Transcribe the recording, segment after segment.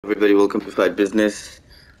Everybody, welcome to Fight Business.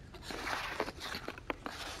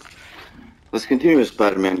 Let's continue a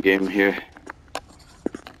Spider-Man game here.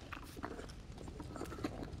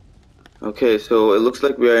 Okay, so it looks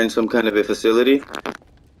like we are in some kind of a facility.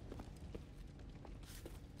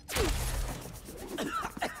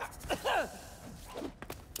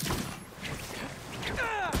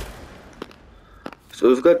 So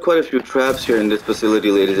we've got quite a few traps here in this facility,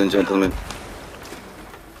 ladies and gentlemen.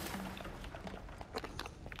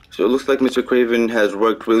 So it looks like Mr. Craven has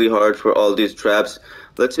worked really hard for all these traps.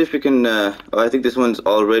 Let's see if we can, I think this one's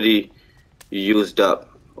already used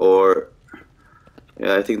up. Or,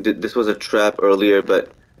 yeah, I think this was a trap earlier,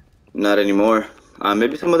 but not anymore.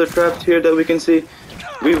 Maybe some other traps here that we can see.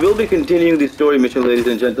 We will be continuing the story mission, ladies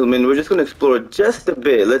and gentlemen. We're just going to explore just a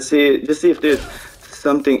bit. Let's see, just see if there's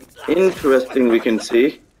something interesting we can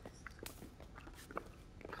see.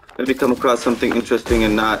 Maybe come across something interesting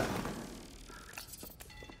and not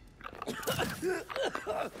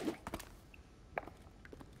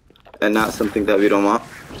something that we don't want.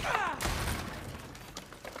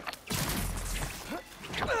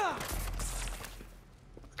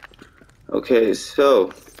 Okay,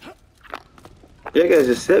 so yeah guys,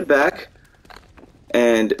 just sit back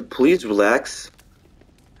and please relax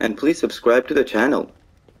and please subscribe to the channel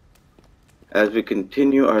as we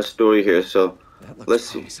continue our story here. So let's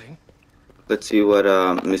see what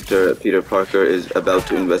Mr. Peter Parker is about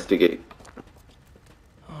to investigate.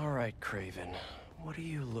 All right, Craven. What are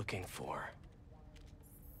you looking for?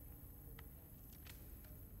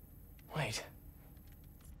 Wait.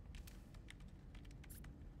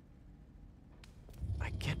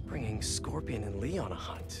 I get bringing Scorpion and Lee on a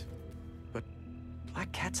hunt, but Black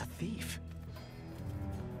Cat's a thief.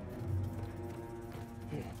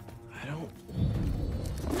 I don't...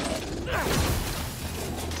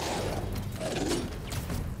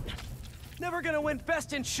 Never gonna win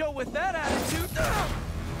Best in Show with that attitude!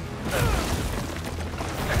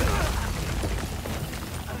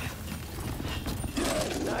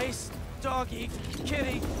 Nice doggy,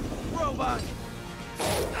 kitty, robot.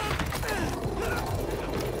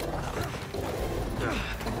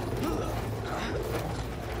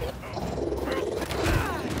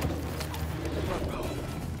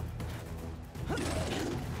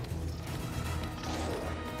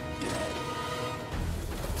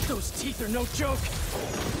 Those teeth are no joke.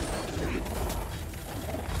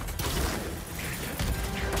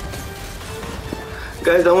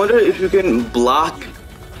 Guys, I wonder if you can block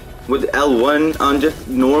with L1 on just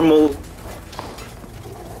normal,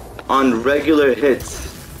 on regular hits,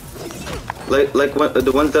 like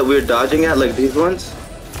the ones that we're dodging at, like these ones.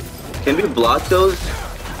 Can we block those?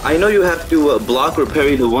 I know you have to block or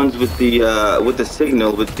parry the ones with the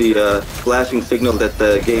signal, with the flashing signal that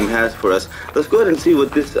the game has for us. Let's go ahead and see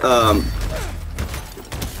what this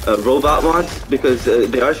robot wants, because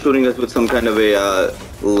they are shooting us with some kind of a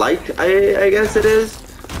light, I guess it is.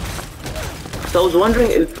 So I was wondering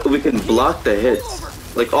if we can block the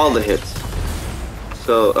hits, like all the hits.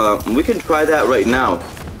 So we can try that right now.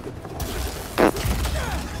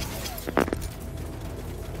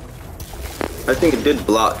 I think it did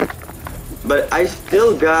block, but I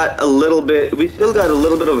still got a little bit. We still got a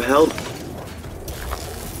little bit of health,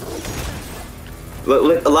 but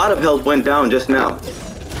like a lot of health went down just now.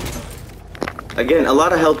 Again, a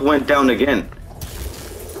lot of health went down again.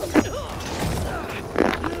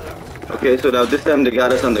 Okay, so now this time they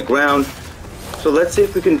got us on the ground. So let's see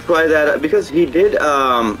if we can try that, because he did,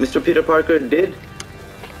 Mr. Peter Parker did.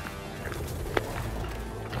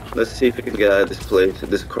 Let's see if we can get out of this place,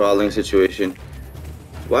 this crawling situation.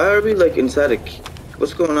 Why are we like inside a...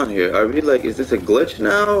 What's going on here? Are we like, is this a glitch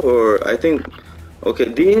now? Or I think... Okay,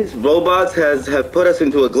 these robots have put us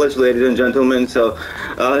into a glitch, ladies and gentlemen. So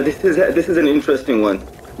this is an interesting one.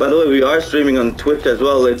 By the way, we are streaming on Twitch as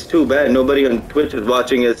well. It's too bad nobody on Twitch is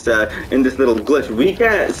watching us in this little glitch. We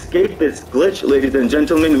can't escape this glitch, ladies and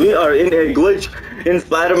gentlemen. We are in a glitch in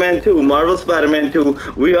Spider-Man 2, Marvel Spider-Man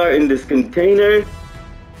 2. We are in this container.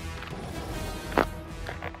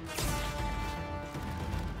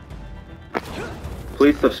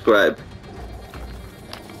 Please subscribe.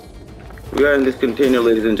 We are in this container,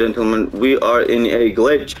 ladies and gentlemen. We are in a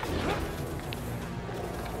glitch.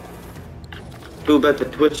 Too bad the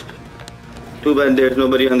Twitch. Too bad there's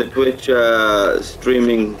nobody on the Twitch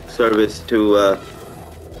streaming service to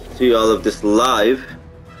see all of this live.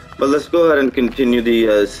 But let's go ahead and continue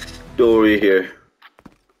the story here.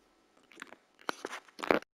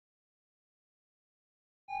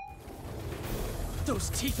 Those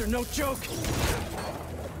teeth are no joke.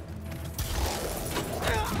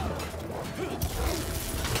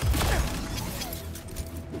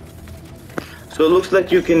 So So it looks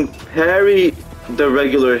like you can parry the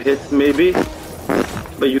regular hits maybe,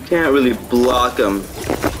 but you can't really block them.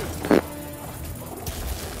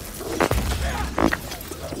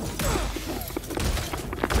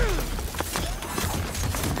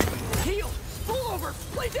 Heal! Pull over!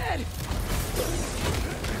 Play dead!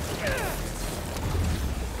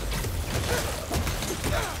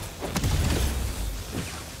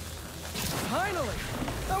 Finally!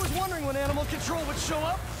 I was wondering when animal control would show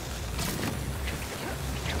up.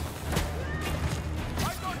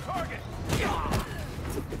 I'm on target!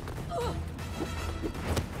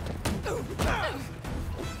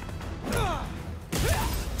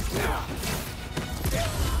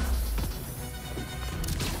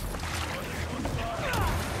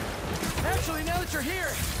 Actually, now that you're here,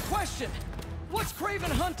 question. What's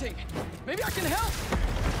Craven hunting? Maybe I can help.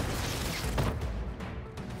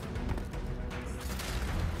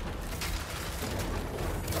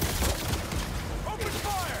 Open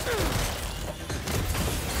fire!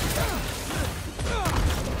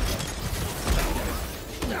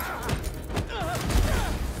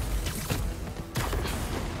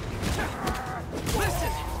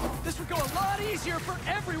 Listen, this would go a lot easier for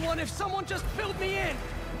everyone if someone just filled me in.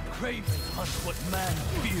 Craven hunts what man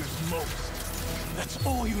fears most. That's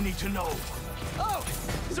all you need to know. Oh,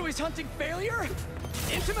 so he's hunting failure?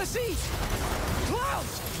 Intimacy?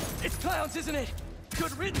 Clowns! It's clowns, isn't it?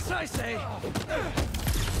 Good riddance, I say.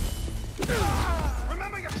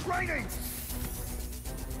 Remember your training!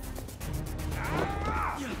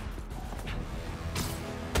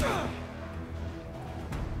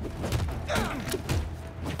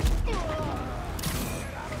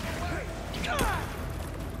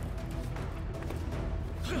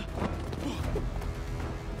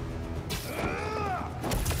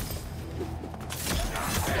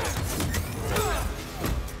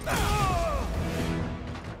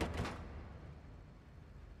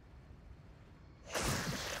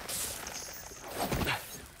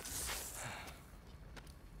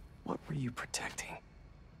 What were you protecting?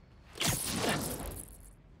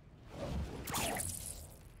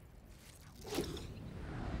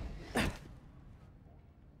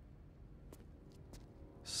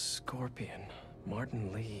 Scorpion,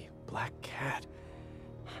 Martin Lee, Black Cat.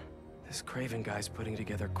 This Craven guy's putting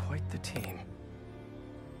together quite the team.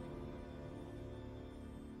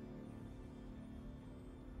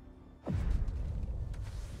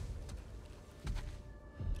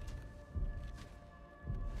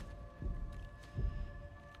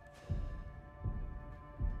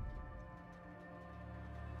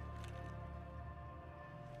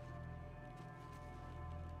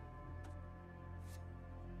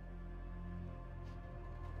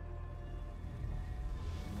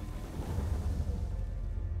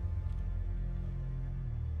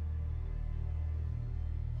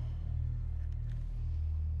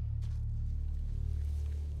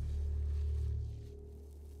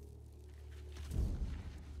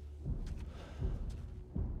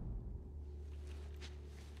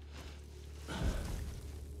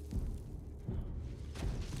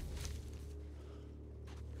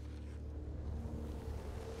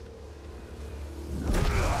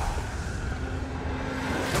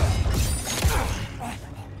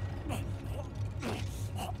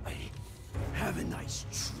 Have a nice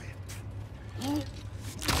trip.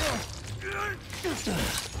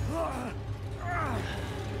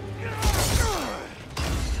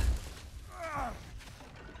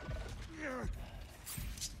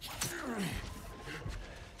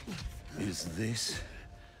 Is this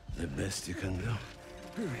the best you can do?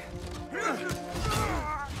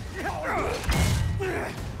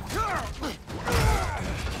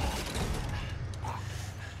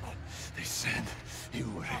 They said you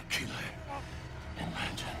were a killer.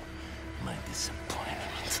 Imagine my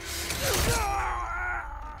disappointment.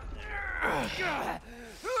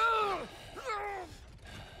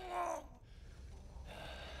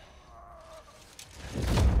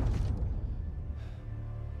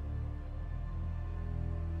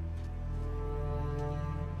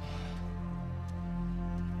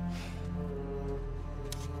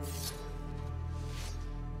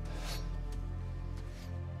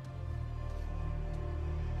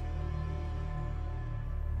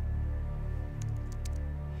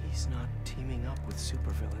 He's not teaming up with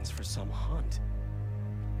supervillains for some hunt.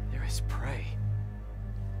 There is prey.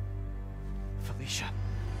 Felicia.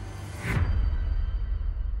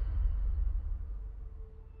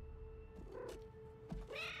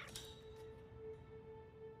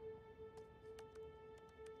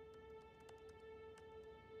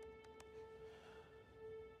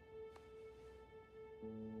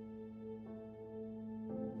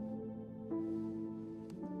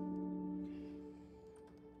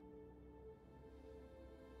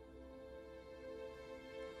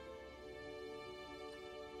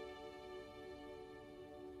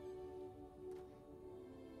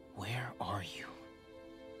 are you?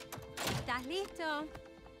 ¿Estás listo?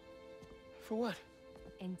 For what?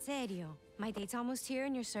 En serio. My date's almost here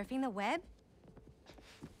and you're surfing the web?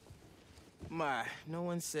 Ma, no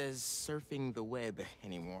one says surfing the web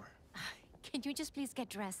anymore. Can you just please get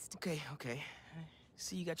dressed? Okay, okay.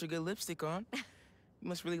 See, you got your good lipstick on. You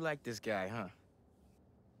must really like this guy, huh?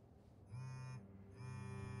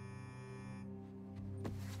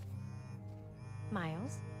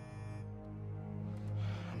 Miles?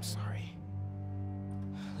 I'm sorry.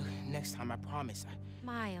 Look, next time, I promise.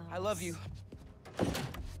 Miles. I love you.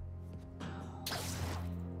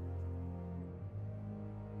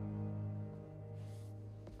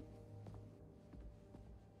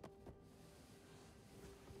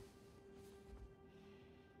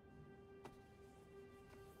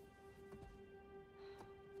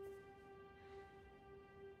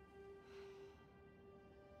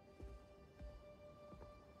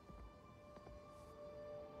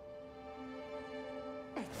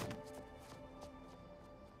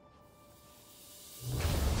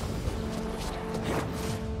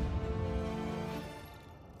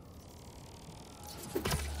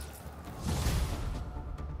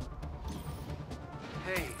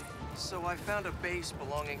 Hey, so I found a base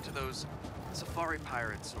belonging to those safari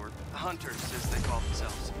pirates, or hunters as they call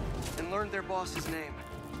themselves, and learned their boss's name,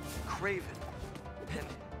 Craven. And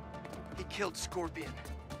he killed Scorpion,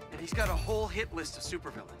 and he's got a whole hit list of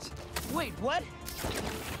supervillains. Wait, what?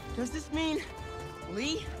 Does this mean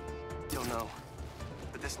Lee? Don't know,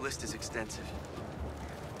 but this list is extensive.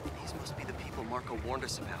 These must be the people Marco warned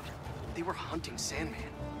us about. They were hunting Sandman.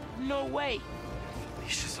 No way.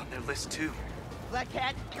 Misha's on their list too. Black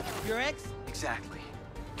Cat, your ex? Exactly.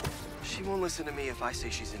 She won't listen to me if I say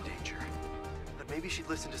she's in danger. But maybe she'd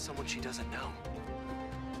listen to someone she doesn't know.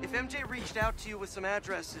 If MJ reached out to you with some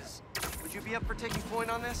addresses, would you be up for taking point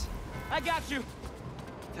on this? I got you.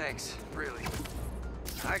 Thanks, really.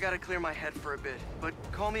 I gotta clear my head for a bit, but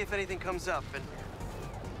call me if anything comes up, and...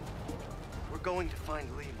 we're going to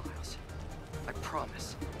find Lee, Miles. I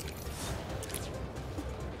promise.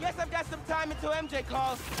 Guess I've got some time until MJ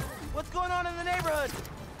calls. What's going on in the neighborhood?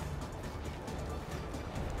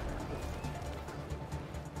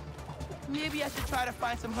 Maybe I should try to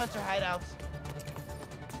find some hunter hideouts.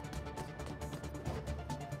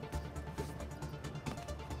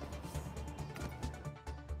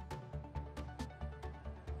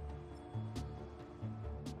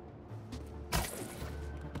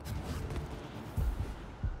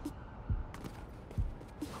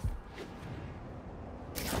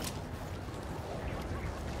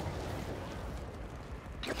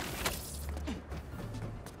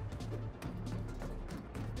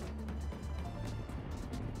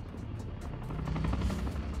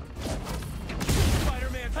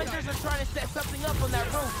 Hunters are trying to set something up on that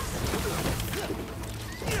roof.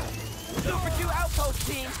 Super 2 outpost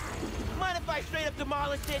team. Mind if I straight up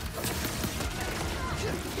demolish it?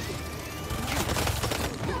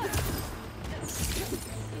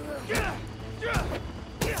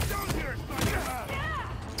 Down here, Spider-Man!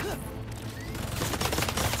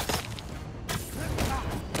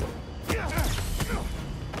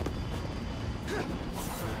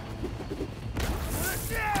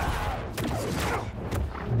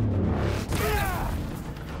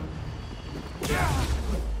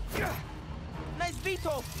 Nice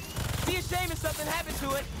veto. Be a shame if something happened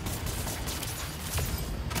to it.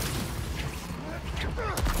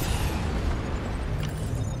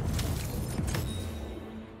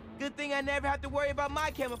 Good thing I never have to worry about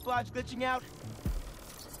my camouflage glitching out.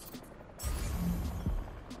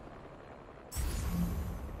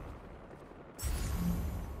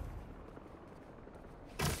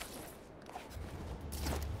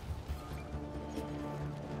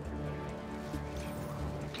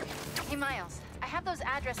 Hey, Miles. I have those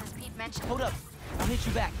addresses Pete mentioned. Hold up. I'll hit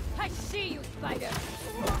you back. I see you, Spider.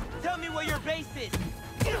 Tell me where your base is.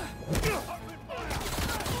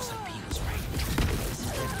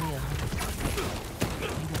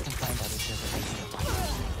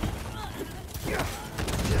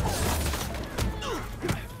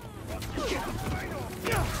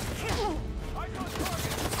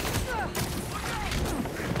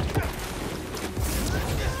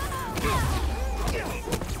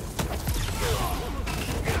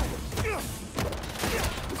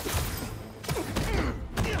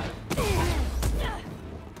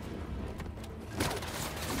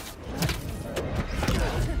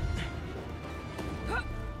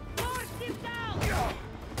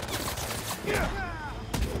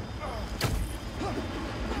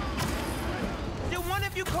 Did one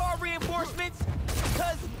of you call reinforcements?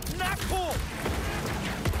 Because not cool.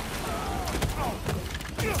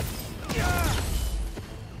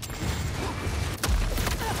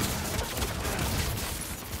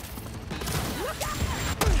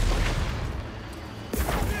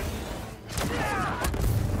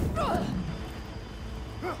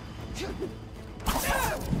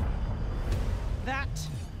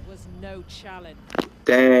 challenge.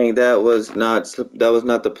 Dang, that was not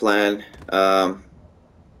the plan. All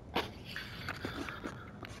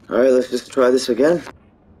right, let's just try this again.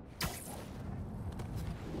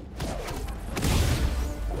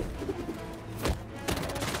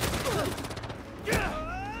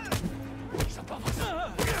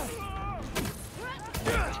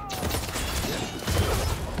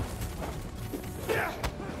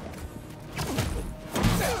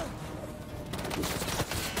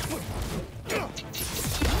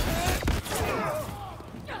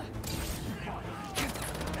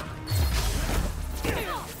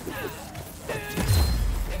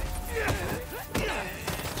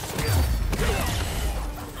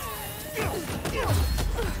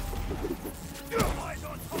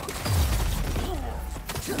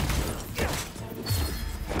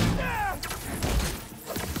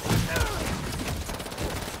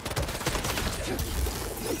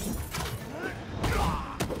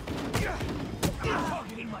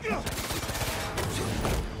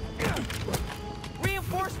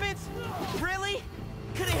 Reinforcements? Really?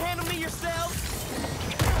 Couldn't handle me yourselves?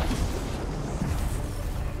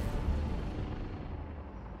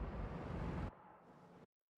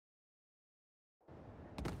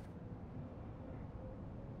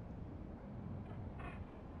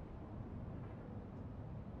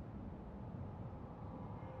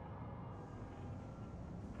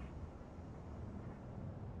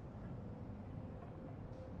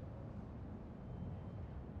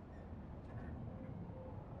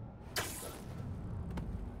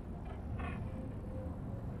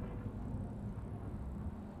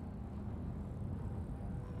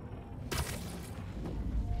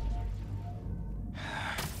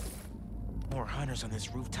 More hunters on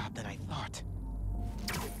this rooftop than I thought.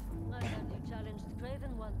 I only challenged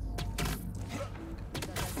Craven once.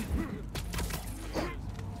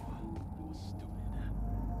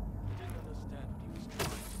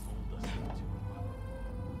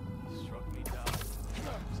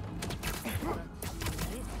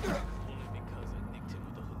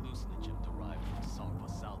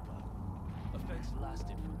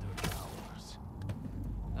 Lasted for 30 hours.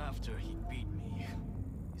 After he beat me,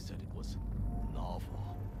 he said it was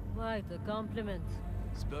novel. Quite a compliment.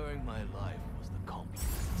 Sparing my life was the compliment,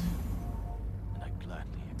 and I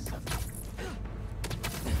gladly accepted.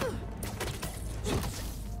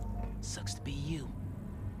 Sucks to be you.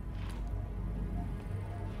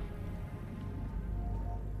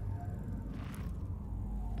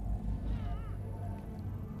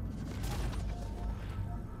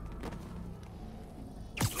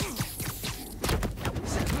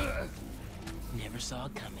 Never saw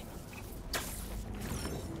it coming.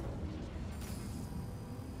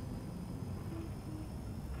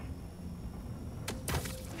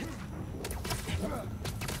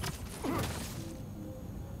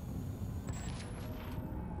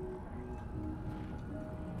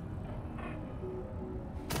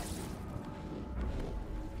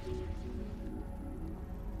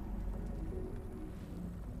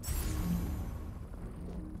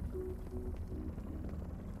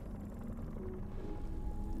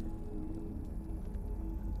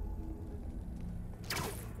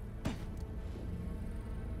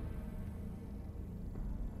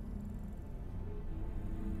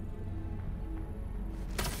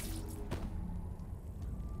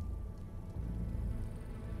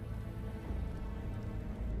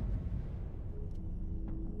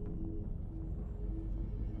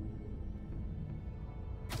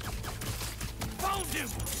 Found him!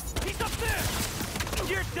 He's up there!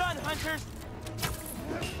 You're done, hunters!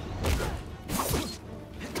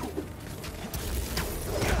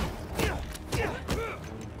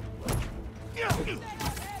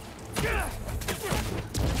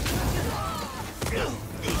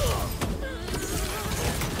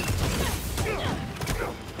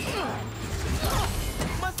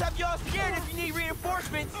 Must have y'all scared if you need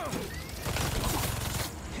reinforcements!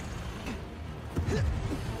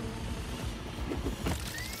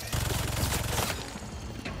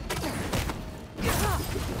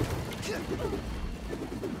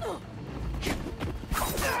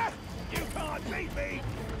 You can't beat me!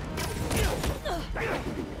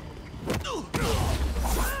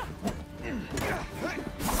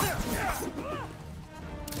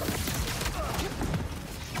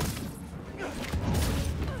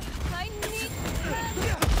 I need...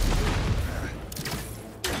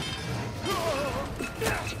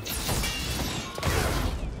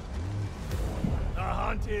 The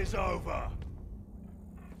hunt is over.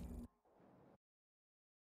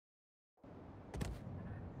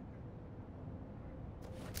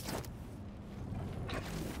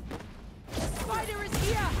 Spider is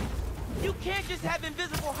here! You can't just have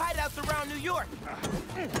invisible hideouts around New York.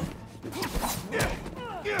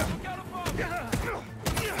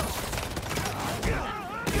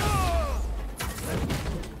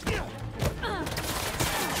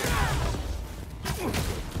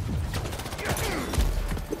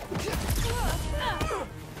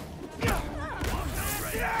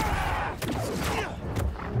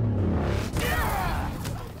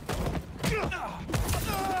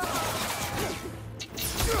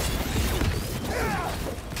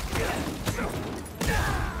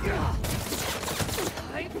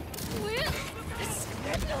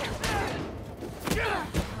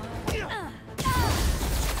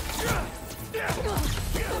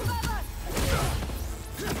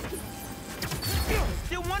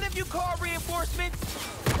 Did one of you call reinforcements?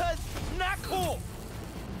 Cause not cool.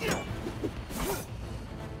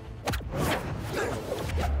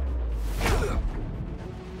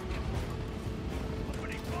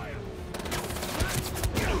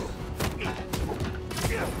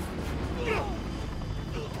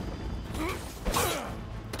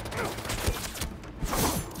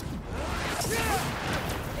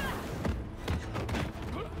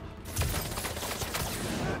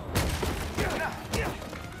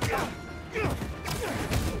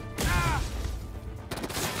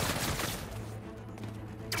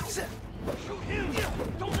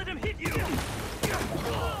 Don't let him hit you!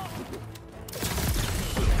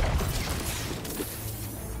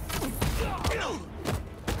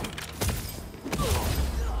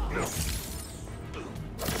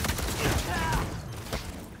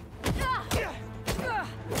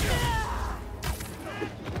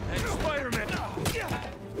 Hey, Spider-Man!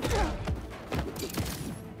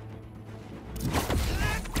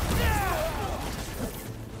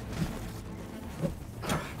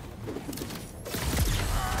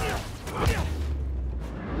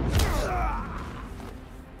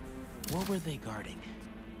 What were they guarding?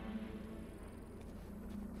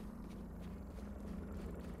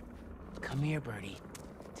 Come here, Birdie.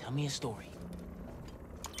 Tell me a story.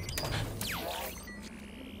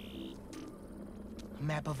 A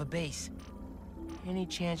map of a base. Any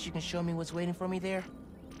chance you can show me what's waiting for me there?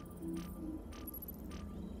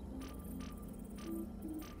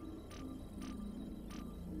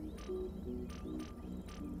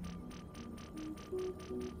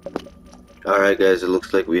 Alright guys, it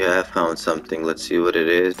looks like we have found something. Let's see what it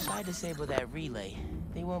is. If I disable that relay,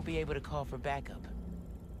 they won't be able to call for backup.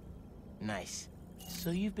 Nice. So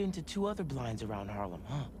you've been to 2 other blinds around Harlem,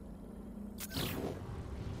 huh?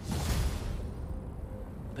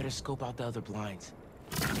 Better scope out the other blinds.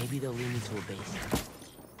 Maybe they'll lead me to a base.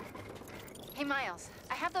 Hey, Miles.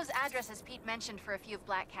 I have those addresses Pete mentioned for a few of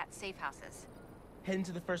Black Cat's safe houses. Heading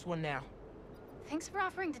to the first one now. Thanks for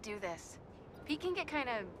offering to do this. Pete can get kind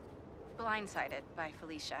of blindsided by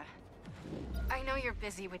Felicia. I know you're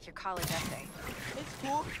busy with your college essay. It's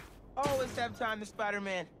cool. Always have time to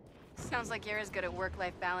Spider-Man. Sounds like you're as good at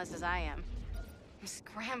work-life balance as I am. I'm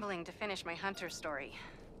scrambling to finish my Hunter story.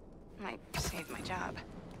 Might save my job.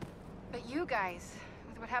 But you guys,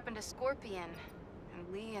 with what happened to Scorpion,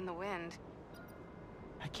 and Lee and the Wind...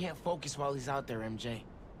 I can't focus while he's out there, MJ.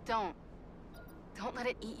 Don't. Don't let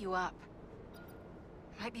it eat you up.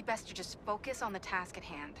 Might be best to just focus on the task at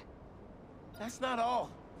hand. That's not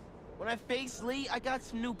all. When I face Lee, I got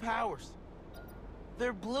some new powers.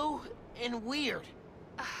 They're blue and weird.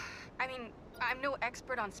 I mean, I'm no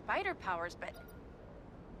expert on spider powers, but...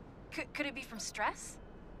 Could it be from stress?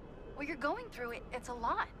 What you're going through, it's a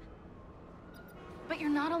lot. But you're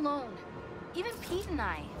not alone. Even Pete and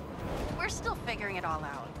I, we're still figuring it all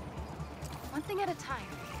out. One thing at a time,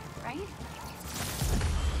 right?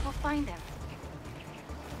 We'll find him.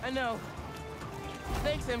 I know.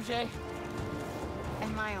 Thanks, MJ.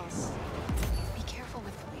 And Miles, be careful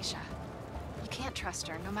with Felicia. You can't trust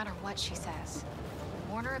her, no matter what she says.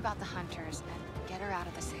 Warn her about the Hunters and get her out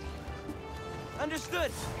of the city.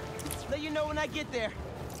 Understood. Let you know when I get there.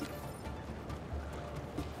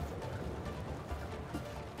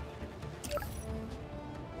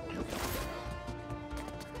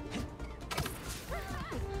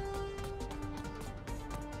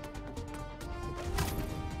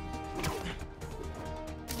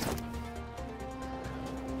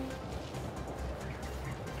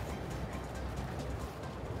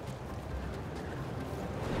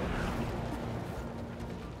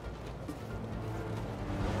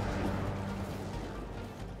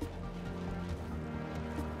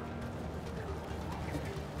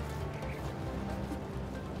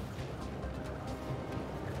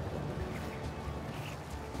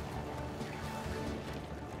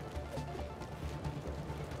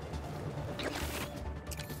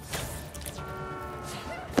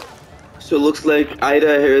 So it looks like Ida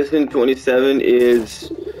Harrison, 27,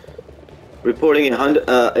 is reporting a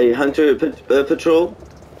hunter patrol.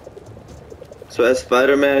 So as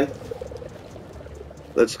Spider-Man,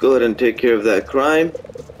 let's go ahead and take care of that crime.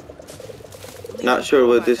 Not sure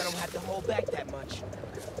what this. I don't have to hold back that much.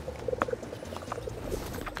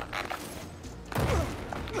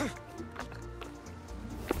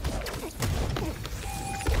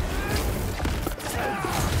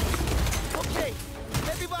 Okay,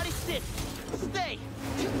 everybody sit. Stay.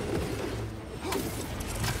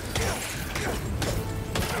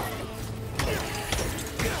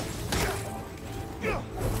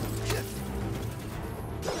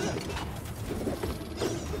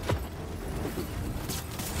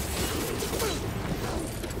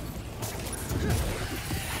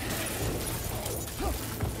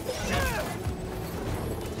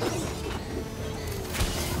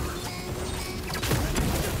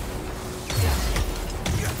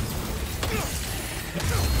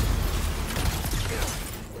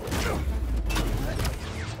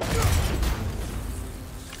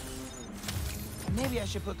 Maybe I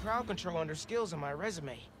should put crowd control under skills on my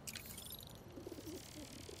resume.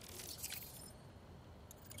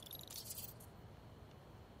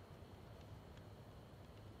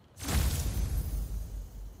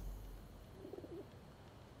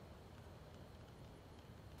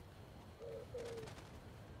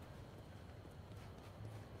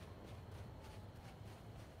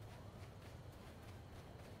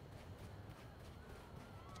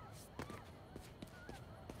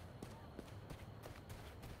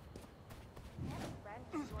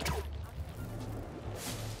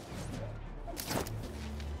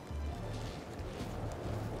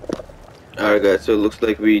 Alright guys, so it looks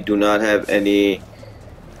like we do not have any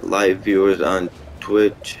live viewers on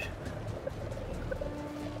Twitch.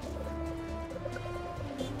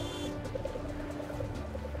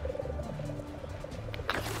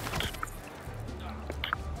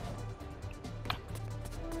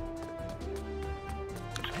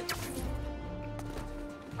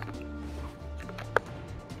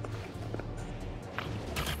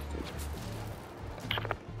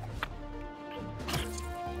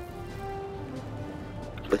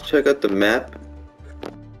 Let's check out the map.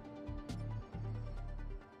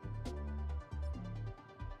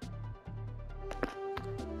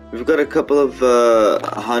 We've got a couple of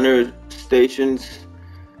hunter stations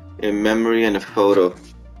in memory and a photo.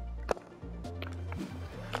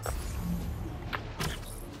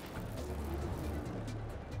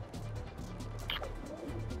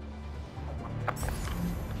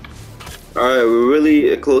 Alright, we're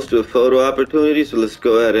really close to a photo opportunity, so let's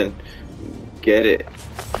go ahead and get it.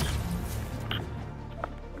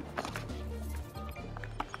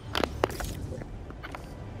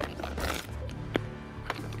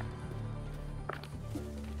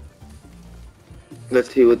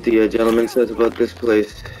 Let's see what the gentleman says about this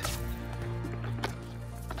place.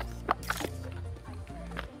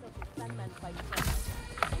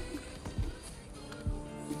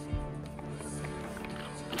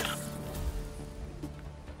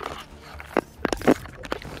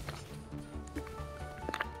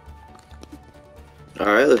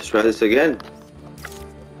 Alright, let's try this again.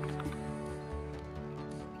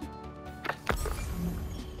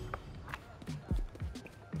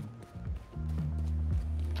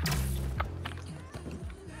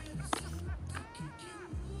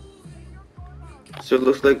 So it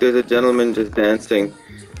looks like there's a gentleman just dancing.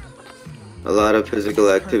 A lot of physical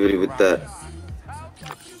activity with that.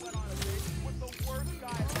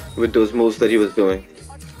 With those moves that he was doing.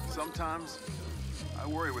 Sometimes, I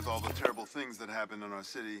worry with all the terrible things that happen in our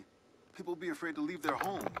city. People be afraid to leave their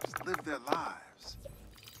homes, live their lives.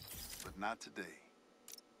 But not today.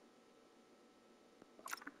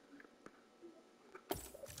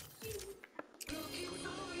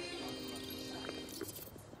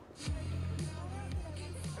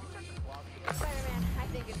 Spider-Man, I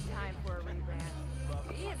think it's time for a rebrand.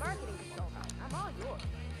 Be it marketing consultant. I'm all yours.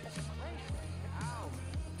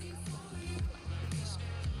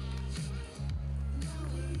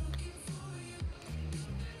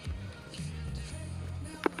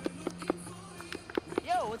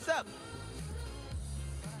 Yo, what's up?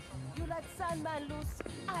 You let Sandman loose.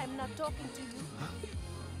 I'm not talking to you.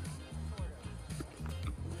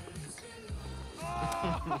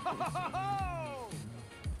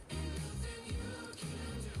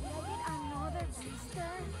 Like another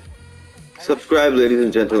blister? Subscribe, ladies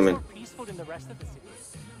and gentlemen. Peaceful than the rest of the city.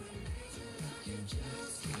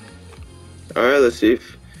 Alright, let's see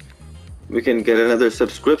if we can get another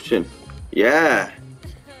subscription. Yeah!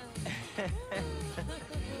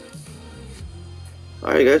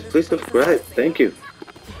 Alright guys, please subscribe. Thank you.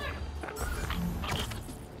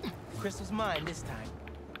 crystal's mine this time.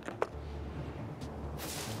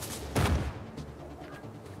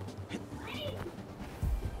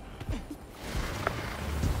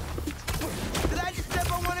 Did I just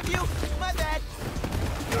step on one of you? My bad.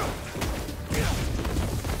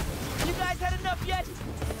 You guys had enough yet?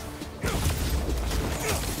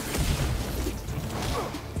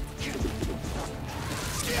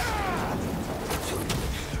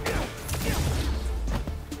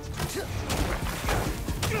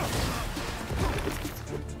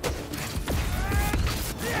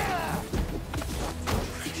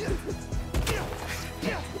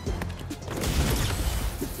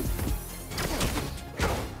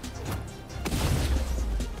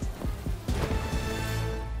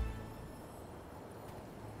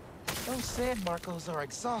 Those sand Marcos are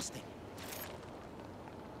exhausting.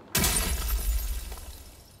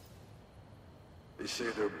 They say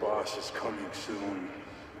their boss is coming soon,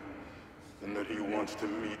 and that he wants to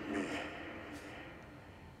meet me.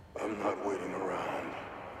 I'm not waiting around.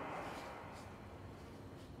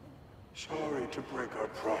 Sorry to break our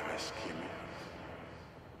promise, Kimi,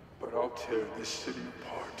 but I'll tear this city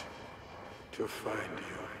apart to find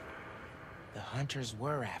you. The hunters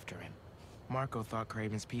were after him. Marco thought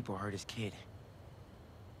Craven's people hurt his kid.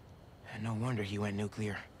 And no wonder he went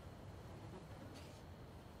nuclear.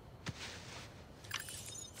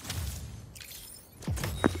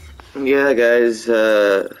 Yeah, guys,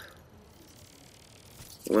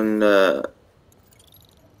 when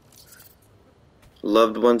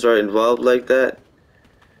loved ones are involved like that,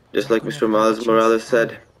 just like Marco Mr. never got Miles the chance Morales to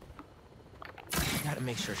find said. her. Gotta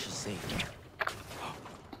make sure she's safe.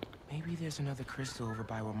 Maybe there's another crystal over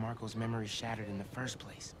by where Marco's memory shattered in the first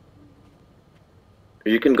place.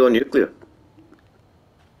 You can go nuclear.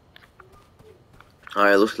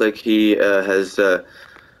 Alright, looks like he has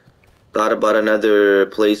thought about another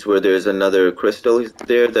place where there's another crystal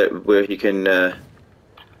there that where he can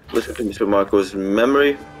listen to Mr. Marco's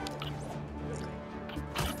memory.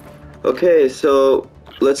 Okay, so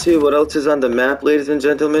let's see what else is on the map, ladies and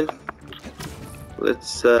gentlemen.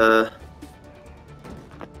 Let's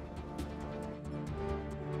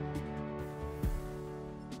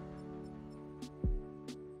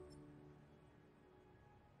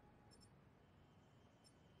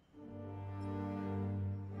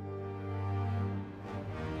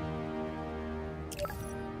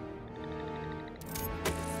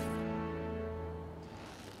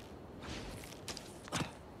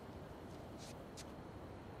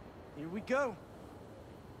Here we go.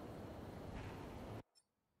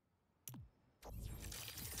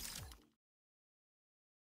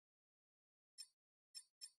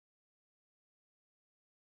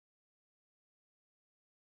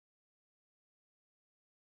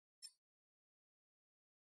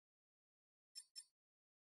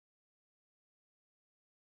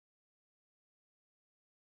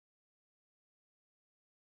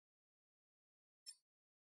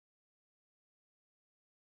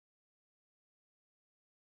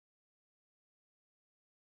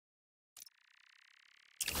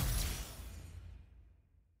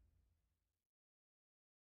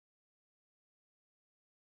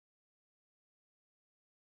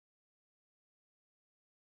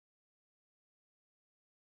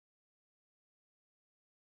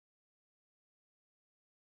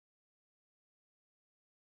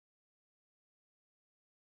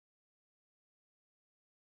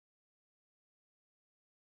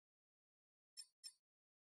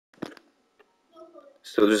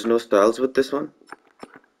 so there's no styles with this one.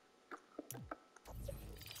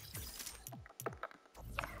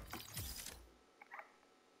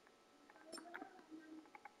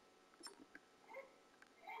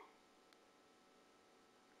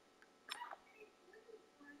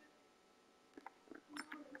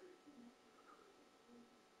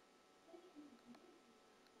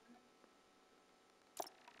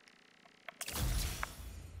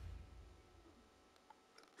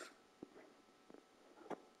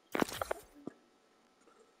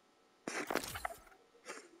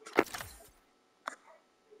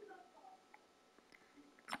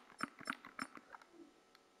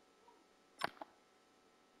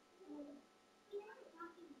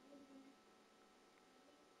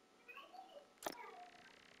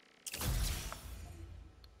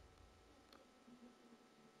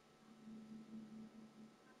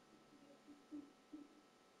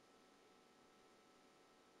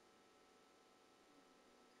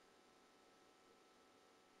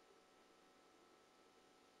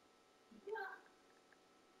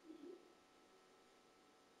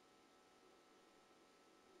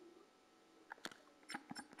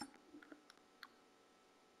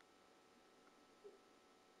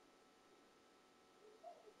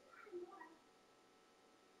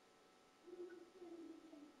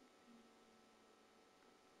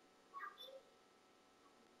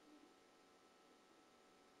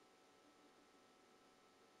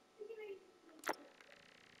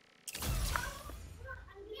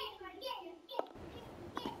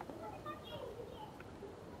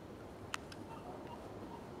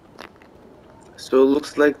 So it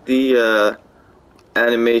looks like the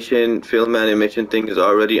film animation thing is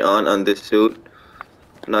already on this suit.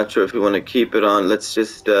 Not sure if you want to keep it on. Let's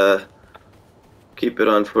just keep it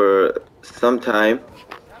on for some time.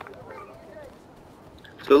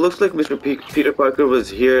 So it looks like Peter Parker was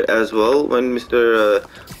here as well when Mr.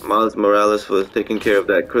 Miles Morales was taking care of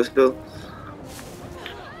that crystal.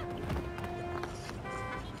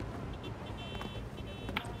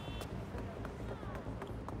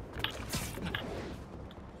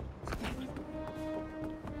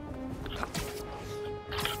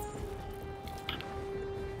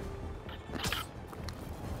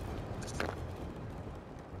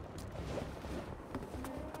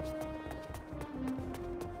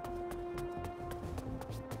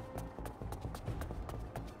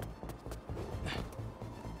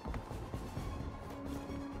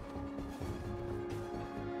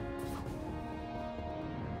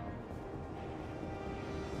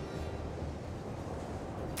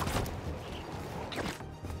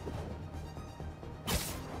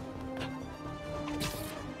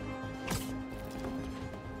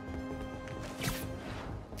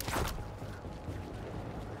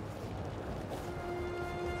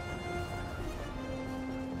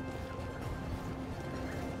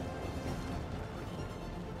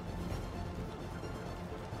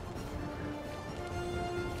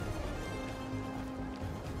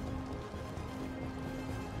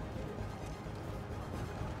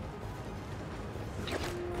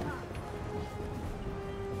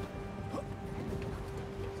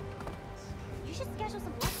 You should schedule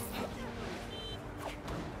some blood tests.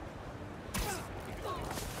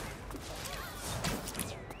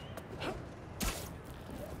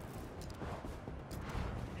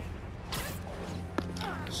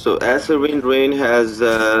 So Acid Rain has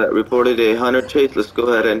reported a hunter chase. Let's go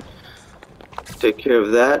ahead and take care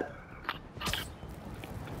of that.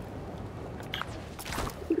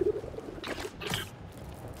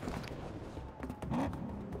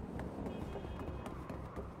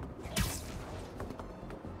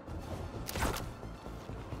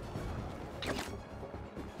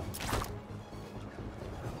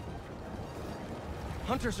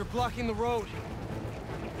 Hunters are blocking the road.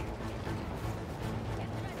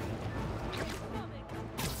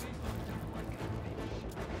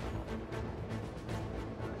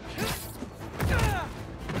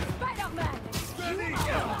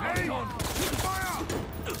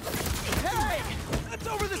 Hey! That's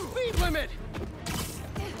over the speed limit!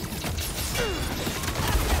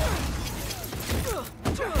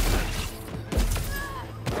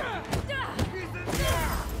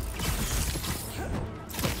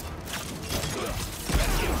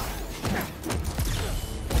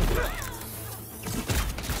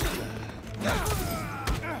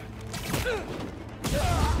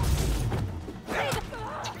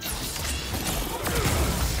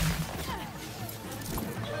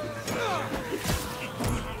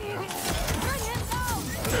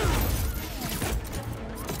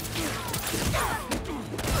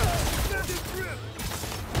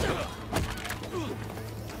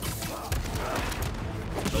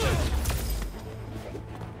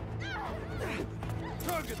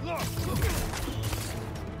 Target locked!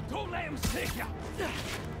 Don't let him take ya!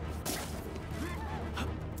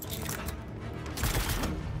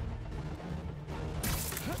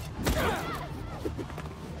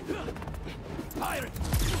 Pirate!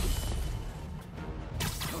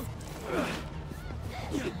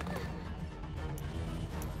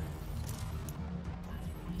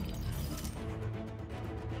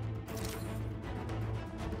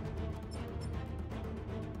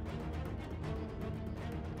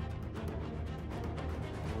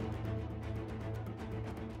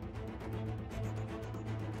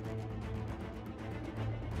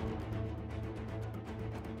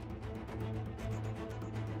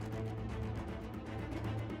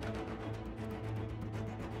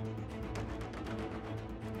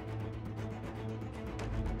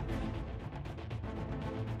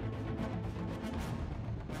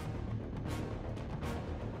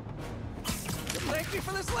 Thank me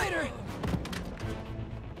for this later!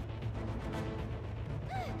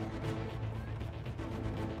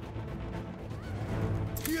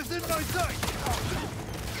 He is in my sight!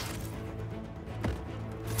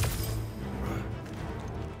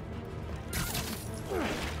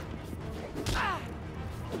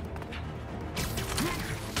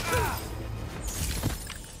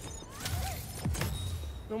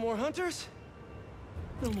 No more hunters?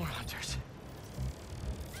 No more hunters.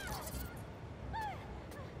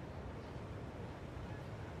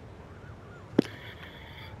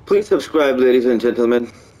 Please subscribe, ladies and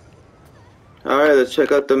gentlemen. Alright, let's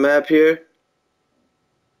check out the map here.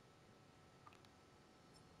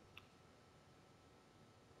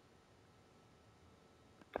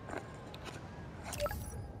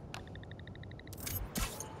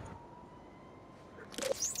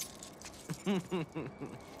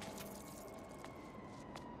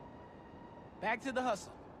 Back to the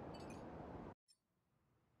hustle.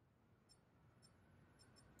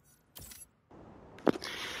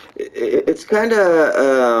 It's kind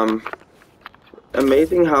of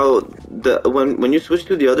amazing how when you switch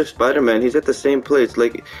to the other Spider-Man, he's at the same place.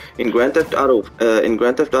 Like in Grand Theft Auto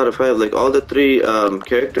 5, like all the three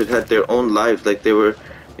characters had their own lives. Like they were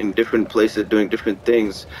in different places doing different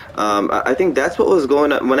things. I think that's what was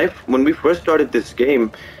going on when we first started this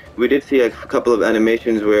game. We did see a couple of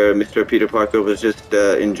animations where Mr. Peter Parker was just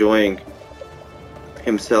enjoying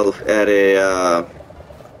himself at a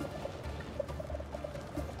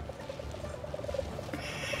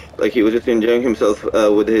like he was just enjoying himself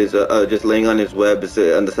with his just laying on his webs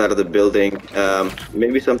on the side of the building.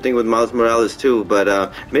 Maybe something with Miles Morales too,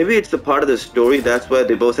 but maybe it's a part of the story. That's why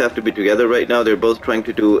they both have to be together right now. They're both trying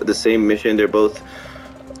to do the same mission. They're both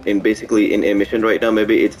basically in a mission right now.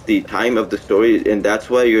 Maybe it's the time of the story, and that's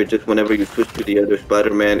why you're just whenever you switch to the other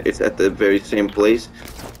Spider-Man, it's at the very same place.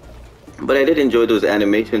 But I did enjoy those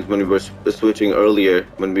animations when we were switching earlier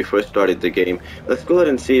when we first started the game. Let's go ahead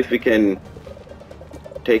and see if we can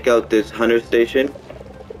take out this hunter station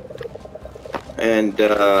and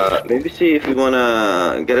maybe see if we want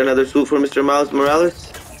to get another suit for Mr. Miles Morales.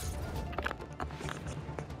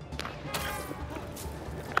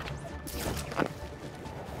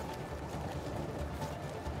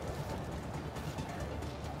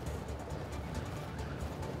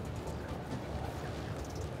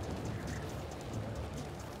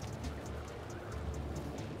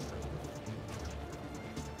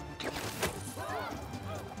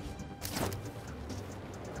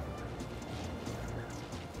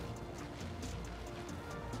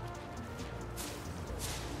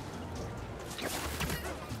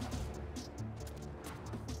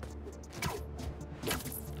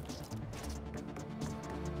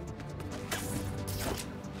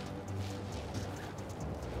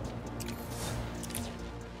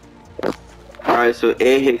 Alright, so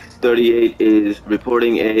A-Hicks38 is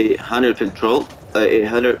reporting a hunter patrol.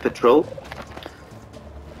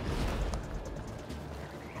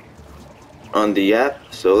 On the app.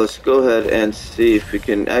 So let's go ahead and see if we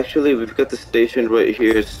can. Actually, we've got the station right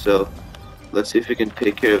here, so let's see if we can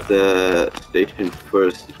take care of the station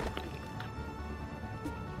first.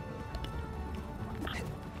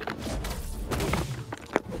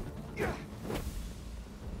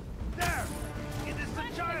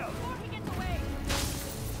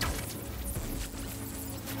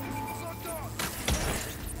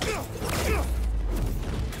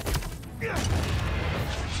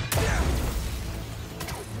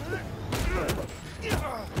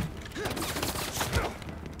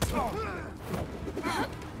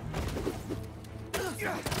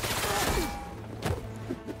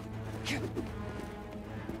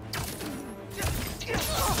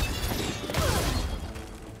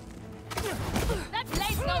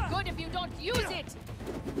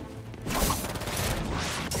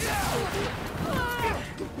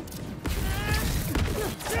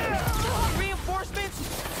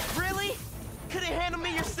 Reinforcements? Really? Couldn't handle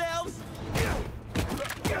me yourselves?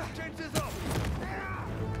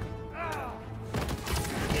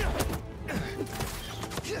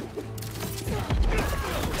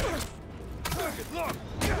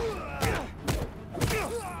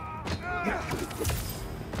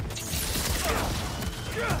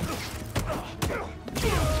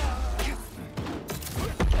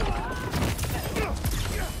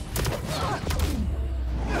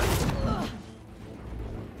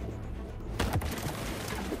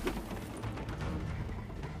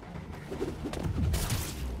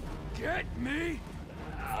 Get me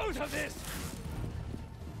out of this!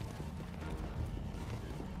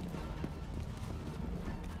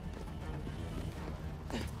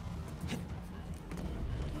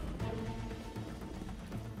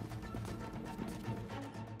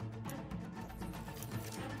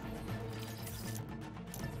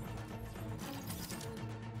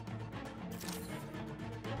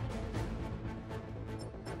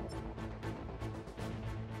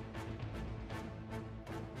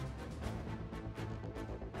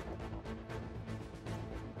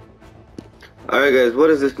 Alright guys, what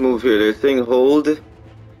is this move here? They're saying hold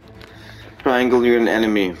triangle near an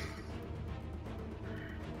enemy.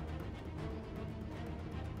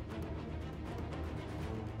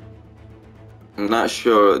 I'm not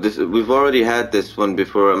sure. We've already had this one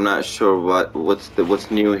before. I'm not sure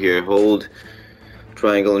what's new here. Hold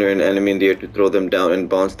triangle near an enemy in the air to throw them down and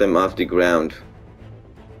bounce them off the ground.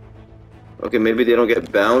 Okay, maybe they don't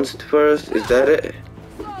get bounced first. Is that it?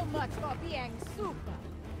 So much for being super.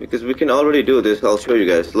 Because we can already do this. I'll show you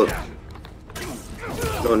guys. Look.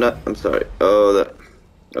 No, not. I'm sorry. Oh, that.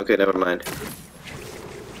 Okay, never mind.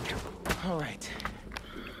 All right.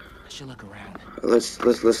 I should look around. Let's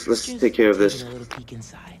Just take care of this. taking a little peek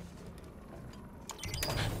inside.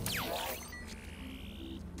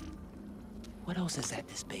 What else is at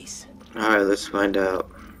this base? All right, let's find out.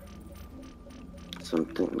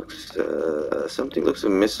 Something looks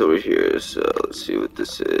amiss over here. So let's see what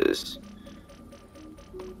this is.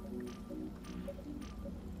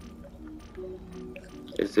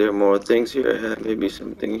 Is there more things here? Maybe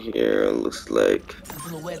something here. Looks like. A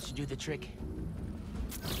little web should do the trick.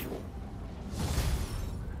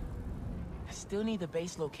 I still need the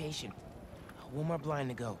base location. One more blind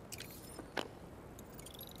to go.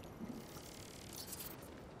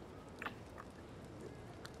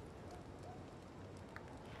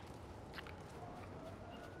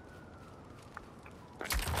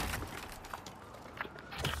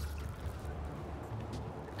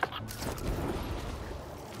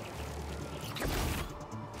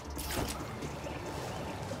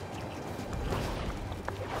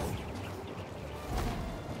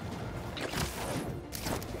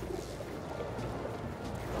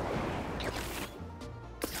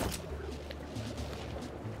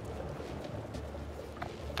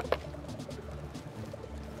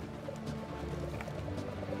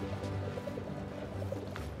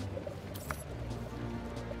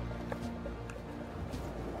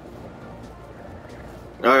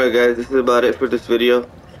 Alright guys, this is about it for this video.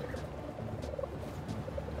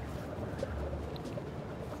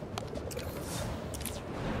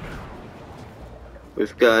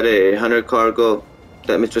 We've got a hunter cargo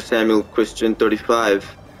that Mr. Samuel Christian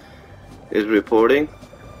 35 is reporting.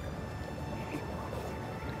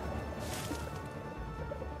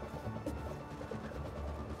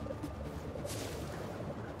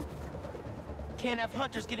 Can't have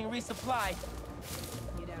hunters getting resupplied.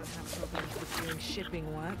 You don't have problems with doing shipping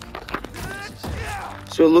work.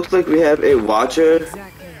 So it looks like we have a watcher.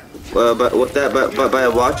 Exactly. But what that by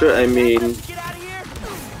a watcher I mean Get out of here!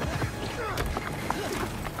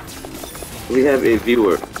 we have a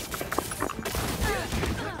viewer.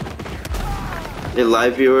 A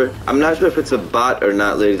live viewer. I'm not sure if it's a bot or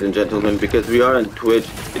not, ladies and gentlemen, because we are on Twitch.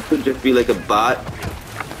 It could just be like a bot.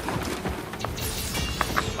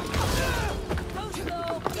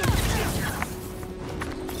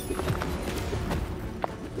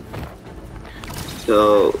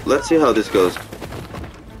 So let's see how this goes.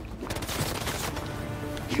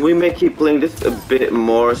 We may keep playing this a bit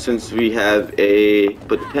more since we have a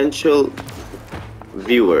potential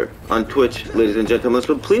viewer on Twitch, ladies and gentlemen.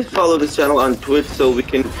 So please follow this channel on Twitch so we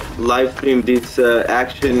can live stream these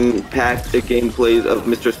action-packed gameplays of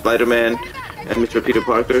Mr. Spider-Man and Mr. Peter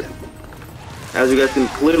Parker. As you guys can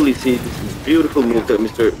clearly see, this beautiful move that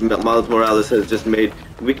Mr. Miles Morales has just made,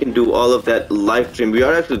 we can do all of that live stream. We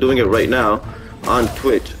are actually doing it right now on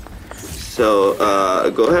Twitch. So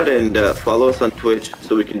go ahead and follow us on Twitch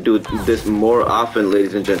so we can do this more often,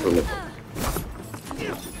 ladies and gentlemen.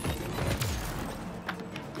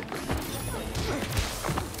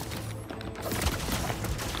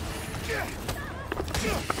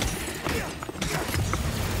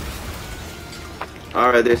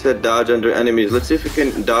 Alright, they said dodge under enemies. Let's see if we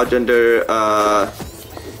can dodge under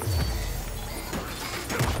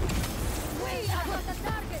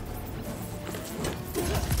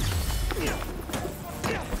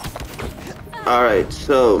Alright,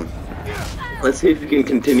 so let's see if we can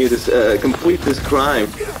continue this, complete this crime,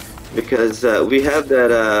 because we have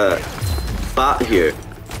that bot here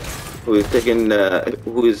who is taking,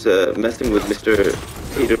 who is messing with Mr.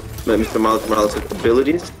 Miles Morales'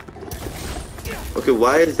 abilities. Okay,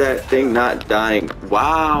 why is that thing not dying?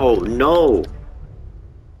 Wow, no!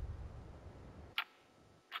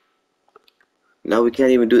 Now we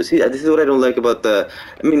can't even do it. See, this is what I don't like about the...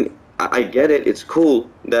 I mean, I get it. It's cool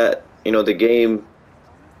that, you know, the game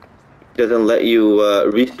doesn't let you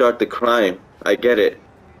restart the crime. I get it.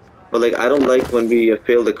 But, like, I don't like when we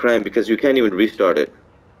fail the crime because you can't even restart it.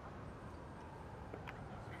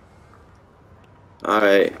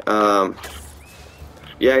 Alright,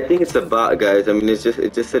 yeah, I think it's a bot, guys. I mean, it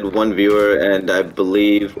just said one viewer, and I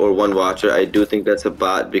believe, or one watcher. I do think that's a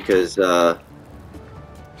bot because,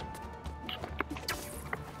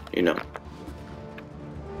 you know,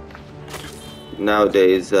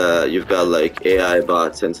 nowadays you've got like AI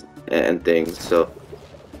bots and things. So,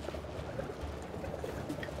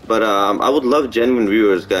 but I would love genuine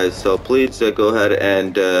viewers, guys. So please go ahead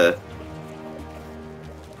and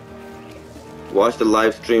watch the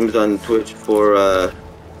live streams on Twitch for.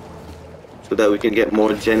 So that we can get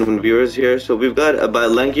more genuine viewers here. So we've got a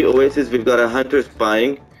Lanky Oasis, we've got a hunter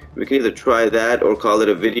spying. We can either try that or call it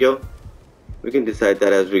a video. We can decide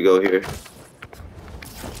that as we go here.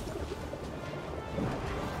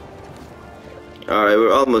 Alright,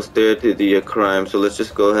 we're almost there to the crime, so let's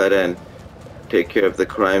just go ahead and take care of the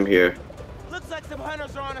crime here. Looks like some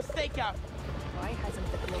hunters are on a stakeout. Why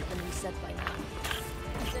hasn't the globe been reset by now?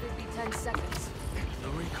 You said it'd be 10 seconds. The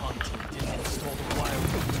recon team didn't install the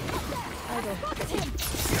wiring.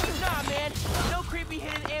 Nah, man. No creepy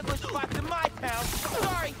hidden ambush spots in my town.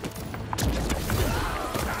 Sorry.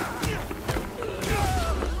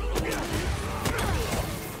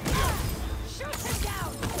 Shoot him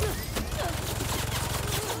down!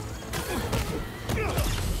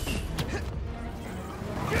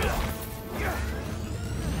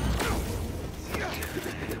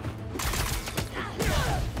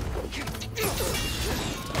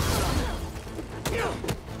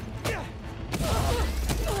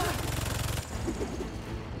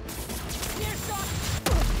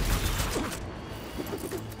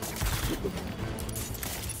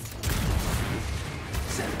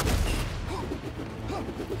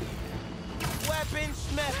 Weapon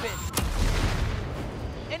schmeppin'.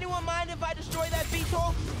 Anyone mind if I destroy that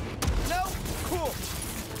VTOL? No? Cool.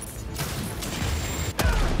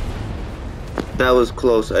 That was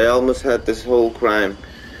close. I almost had this whole crime.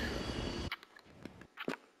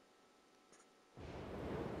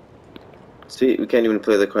 See, we can't even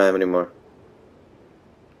play the crime anymore.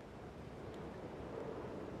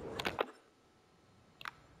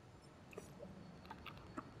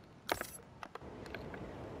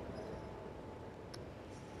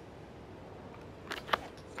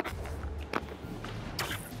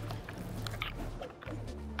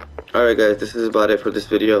 Alright guys, this is about it for this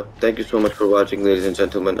video. Thank you so much for watching, ladies and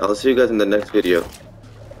gentlemen. I'll see you guys in the next video.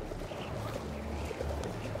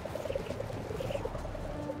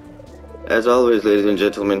 As always, ladies and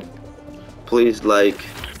gentlemen, please like,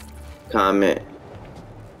 comment,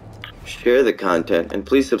 share the content, and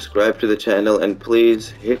please subscribe to the channel, and please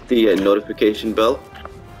hit the notification bell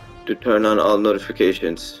to turn on all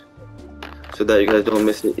notifications so that you guys don't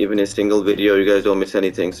miss even a single video, you guys don't miss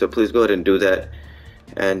anything. So please go ahead and do that.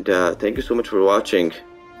 And thank you so much for watching.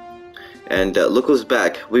 And look who's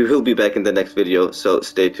back. We will be back in the next video, so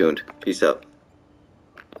stay tuned. Peace out.